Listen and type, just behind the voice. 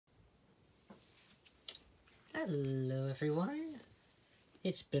Hello everyone,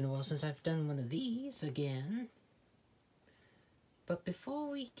 it's been a while since I've done one of these again. But before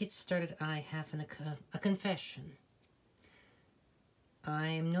we get started, I have a confession. I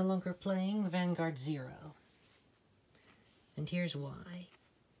am no longer playing Vanguard 0. And here's why.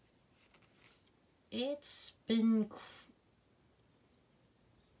 It's been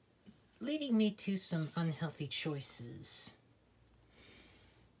leading me to some unhealthy choices.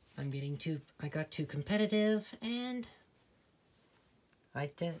 I got too competitive, and I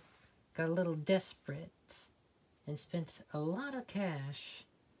got a little desperate and spent a lot of cash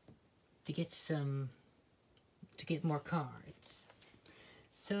to get more cards.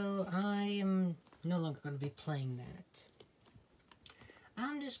 So I am no longer going to be playing that.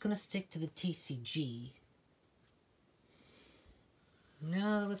 I'm just going to stick to the TCG.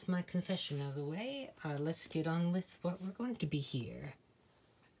 Now with my confession out of the way, let's get on with what we're going to be here.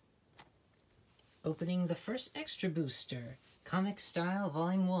 Opening the first extra booster, Comic Style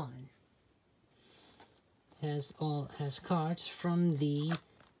Volume 1. Has cards from the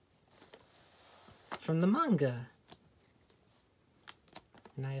manga.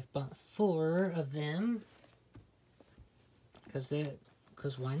 And I have bought 4 of them because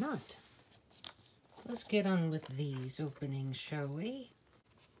why not? Let's get on with these openings, shall we?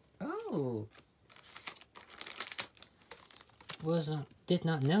 Oh, did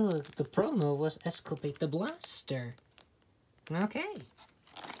not know the promo was Escalate the Blaster. Okay.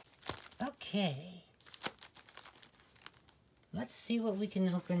 Let's see what we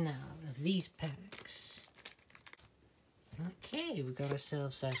can open now of these packs. Okay, we got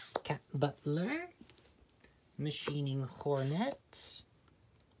ourselves a Cat Butler, Machining Hornet,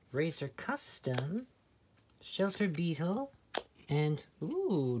 Razor Custom, Shelter Beetle, and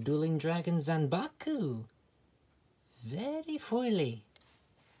Dueling Dragon Zanbaku. Very foily.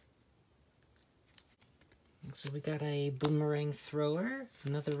 So we got a Boomerang Thrower,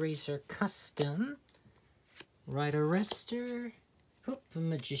 another Razor Custom, Rider Arrester, Hoop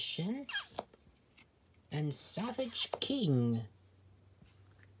Magician, and Savage King.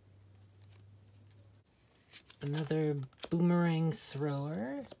 Another Boomerang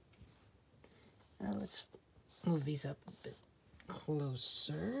Thrower. Let's move these up a bit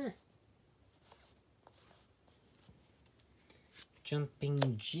closer.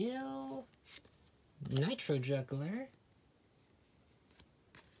 Jumping Jill, Nitro Juggler,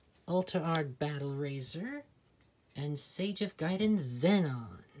 Ultra Art Battle Razor, and Sage of Guidance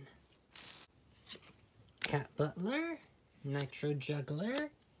Xenon. Cat Butler, Nitro Juggler,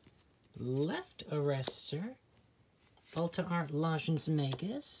 Left Arrester, Ultra Art Lozenge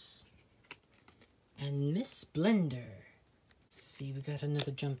Magus, and Miss Blender. Let's see, we got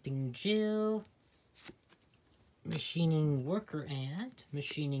another Jumping Jill, Machining Worker Ant,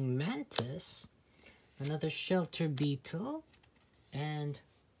 Machining Mantis, another Shelter Beetle, and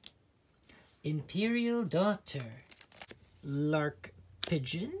Imperial Daughter, Lark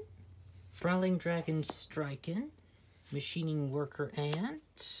Pigeon, Prowling Dragon Striken, Machining Worker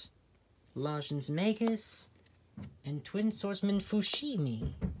Ant, Lozenge Magus, and Twin Swordsman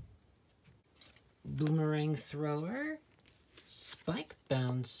Fushimi. Boomerang Thrower, Spike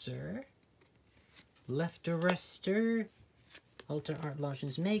Bouncer, Left Arrester, Ultra Art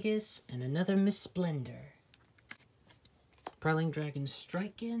Lozenge Magus, and another Miss Blender. Prowling Dragon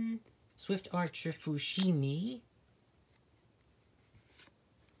Striken, Swift Archer Fushimi,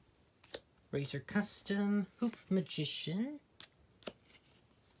 Razor Custom, Hoop Magician,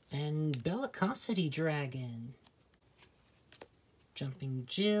 and Bellicosity Dragon. Jumping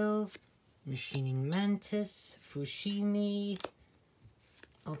Jill, Machining Mantis, Fushimi,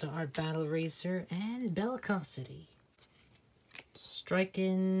 Ultra Art Battle Razor, and Bellicosity.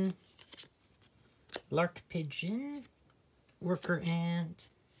 Striken, Lark Pigeon, Worker Ant,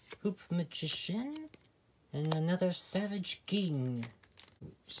 Hoop Magician, and another Savage King.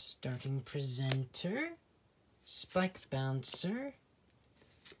 Starting Presenter, Spike Bouncer,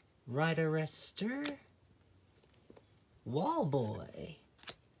 Rider Arrester, Wallboy,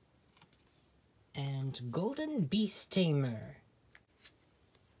 and Golden Beast Tamer.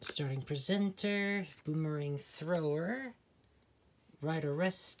 Starting Presenter, Boomerang Thrower, Rider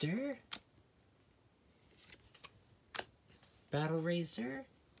Arrester, Battle Razor,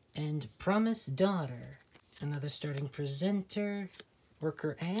 and Promise Daughter. Another Starting Presenter,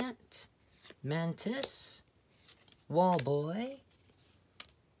 Worker Ant, Mantis, Wallboy,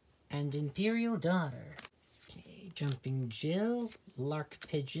 and Imperial Daughter. Okay, Jumping Jill, Lark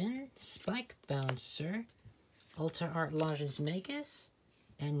Pigeon, Spike Bouncer, Ultra Art Lozenge Magus,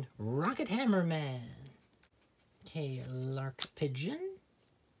 and Rocket Hammer Man. Okay, Lark Pigeon,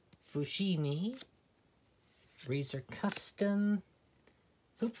 Fushimi, Razor Custom,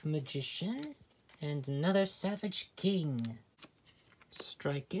 Hoop Magician, and another Savage King.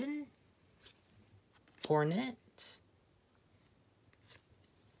 Strikin', Hornet,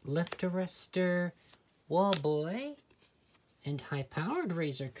 Left Arrestor, Wall Boy, and High Powered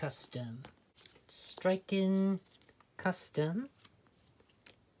Razor Custom. Strikin' Custom,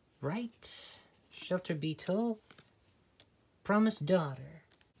 Right, Shelter Beetle, Promise Daughter,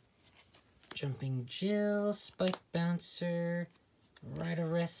 Jumping Jill, Spike Bouncer, Right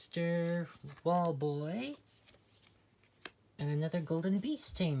Arrestor, Wall Boy, and another Golden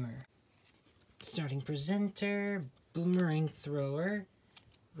Beast Tamer. Starting Presenter, Boomerang Thrower,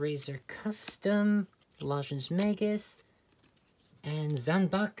 Razor Custom, Lozenge Magus, and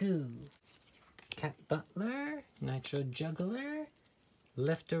Zanbaku. Cat Butler, Nitro Juggler,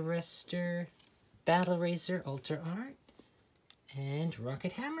 Left Arrestor, Battle Razor Alter Art, and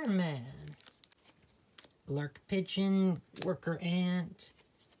Rocket Hammer Man. Lark Pigeon, Worker Ant,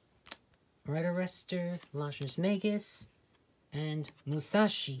 Right Arrestor, Lozenge Magus, and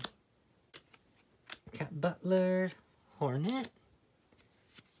Musashi. Cat Butler, Hornet,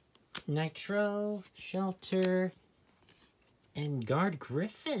 Nitro, Shelter, and Guard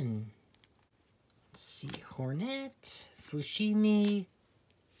Griffin. Let's see, Hornet, Fushimi,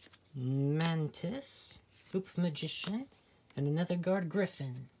 Mantis, Hoop Magician, and another Guard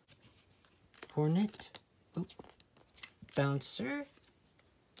Griffin. Hornet, Bouncer,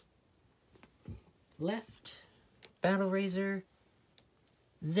 Left, Battle Razor,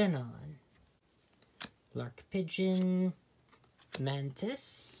 Xenon, Lark Pigeon,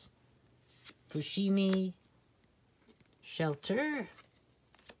 Mantis, Fushimi, Shelter,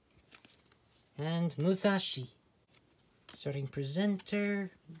 and Musashi. Starting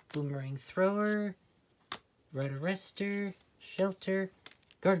Presenter, Boomerang Thrower, Right Arrestor, Shelter,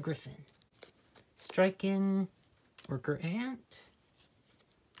 Guard Griffin. Strikin', Worker Ant,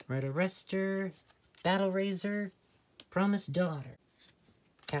 Right Arrestor, Battle Razor, Promise Daughter.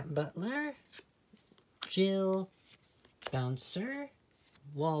 Cat Butler, Jill, Bouncer,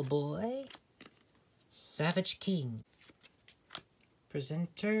 Wall Boy, Savage King.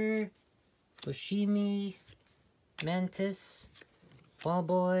 Presenter, Fushimi, Mantis, Wall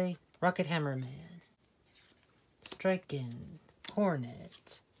Boy, Rocket Hammer Man. Strikin',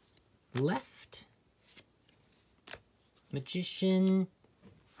 Hornet, Left, Magician,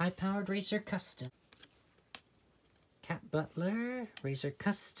 High-Powered Razor Custom. Cat Butler, Razor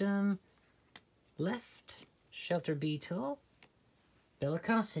Custom, Left, Shelter Beetle,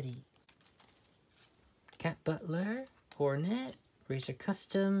 Bellicosity. Cat Butler, Hornet, Razor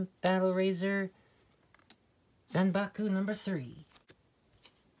Custom, Battle Razor, Zanbaku number 3.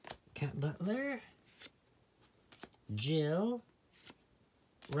 Cat Butler, Jill,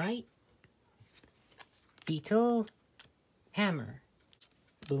 Right, Beetle, Hammer,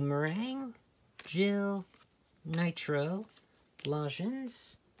 Boomerang, Jill, Nitro,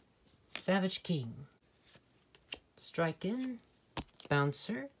 Lozenge, Savage King. Strikin',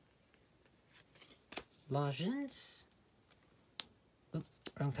 Bouncer, Lozenge,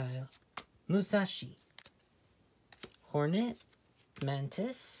 wrong pile, Musashi, Hornet,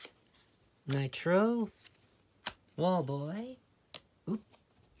 Mantis, Nitro, Wall Boy,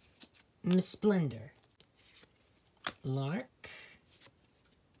 Miss Splendor, Lark,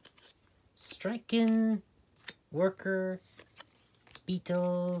 Strikin', Worker,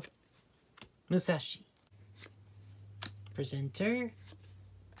 Beetle, Musashi. Presenter,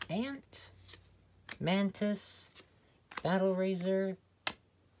 Ant, Mantis, Battle Razor,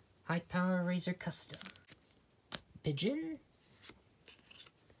 High Power Razor Custom. Pigeon,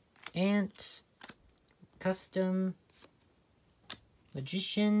 Ant, Custom,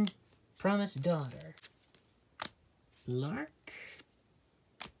 Magician, Promise Daughter. Lark,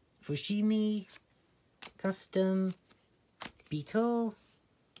 Fushimi, Custom, Beetle,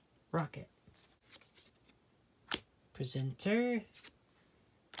 Rocket. Presenter,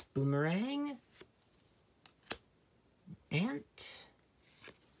 Boomerang, Ant,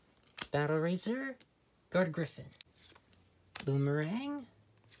 Battle Razor, Guard Griffin. Boomerang,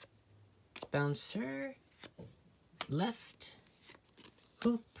 Bouncer, Left,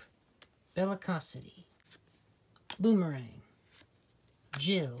 Hoop, Bellicosity. Boomerang,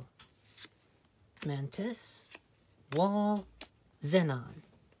 Jill, Mantis, Wall, Xenon,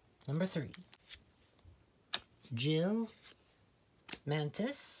 number 3. Jill,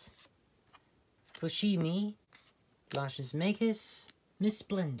 Mantis, Fushimi, Lozenge Magus, Miss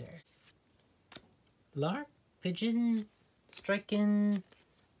Splendor. Lark, Pigeon, Strikin',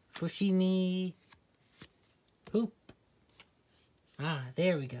 Fushimi, Hoop, Ah,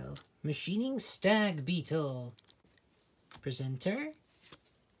 there we go. Machining Stag Beetle. Presenter.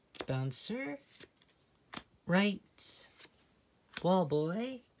 Bouncer. Right.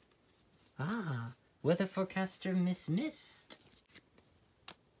 Wallboy. Ah, Weather Forecaster Miss Mist.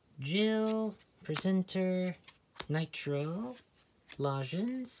 Jill. Presenter. Nitro.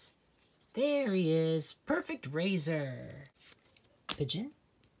 Lozens. There he is. Perfect Razor. Pigeon.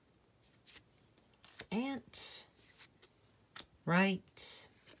 Ant. Right.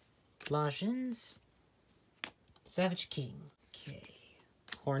 Lozens. Savage King. Okay.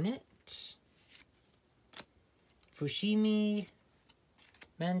 Hornet. Fushimi.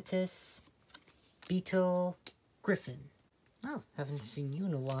 Mantis. Beetle. Griffin. Oh, haven't seen you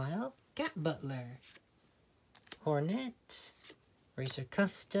in a while. Cat Butler. Hornet. Racer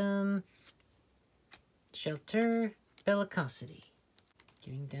Custom. Shelter. Bellicosity.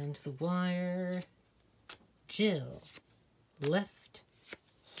 Getting down to the wire. Jill. Left.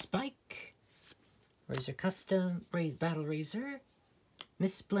 Spike. Razor Custom. Battle Razor.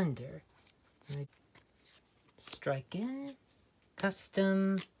 Miss Splendor. Strikin.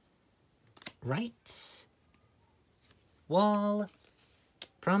 Custom. Right. Wall.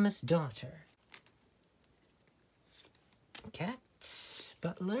 Promised Daughter. Cat.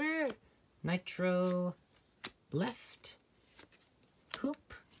 Butler. Nitro. Left.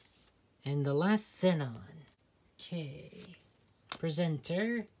 Hoop. And the last Xenon. Okay.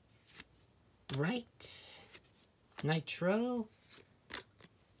 Presenter. Right. Nitro.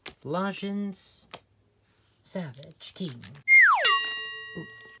 Lozens. Savage King. Ooh.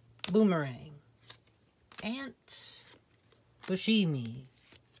 Boomerang. Ant. Fushimi.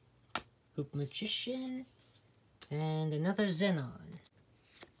 Hoop Magician. And another Xenon.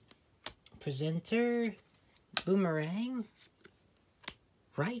 Presenter. Boomerang.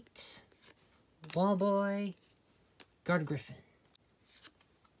 Right. Wallboy. Guard Griffin.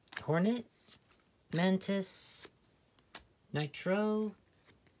 Hornet. Mantis. Nitro.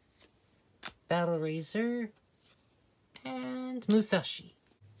 Battle Razor. And Musashi.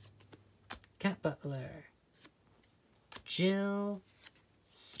 Cat Butler. Jill.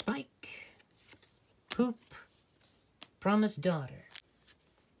 Spike. Hoop. Promised Daughter.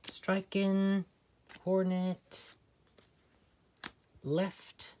 Strikin. Hornet.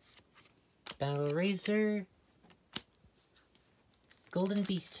 Left. Battle Razor. Golden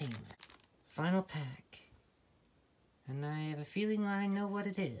Beast Tamer. Final pack. And I have a feeling I know what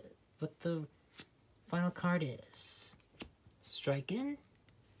it is. What the final card is. Strikin.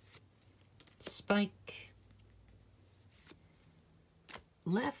 Spike.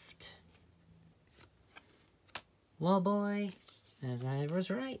 Left. Wallboy. As I was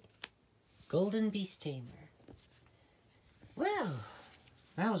right. Golden Beast Tamer. Well,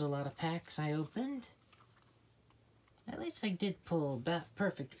 that was a lot of packs I opened. At least I did pull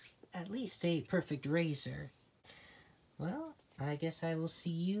at least a perfect Razor. Well, I guess I will see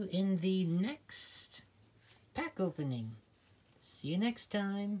you in the next pack opening. See you next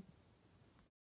time.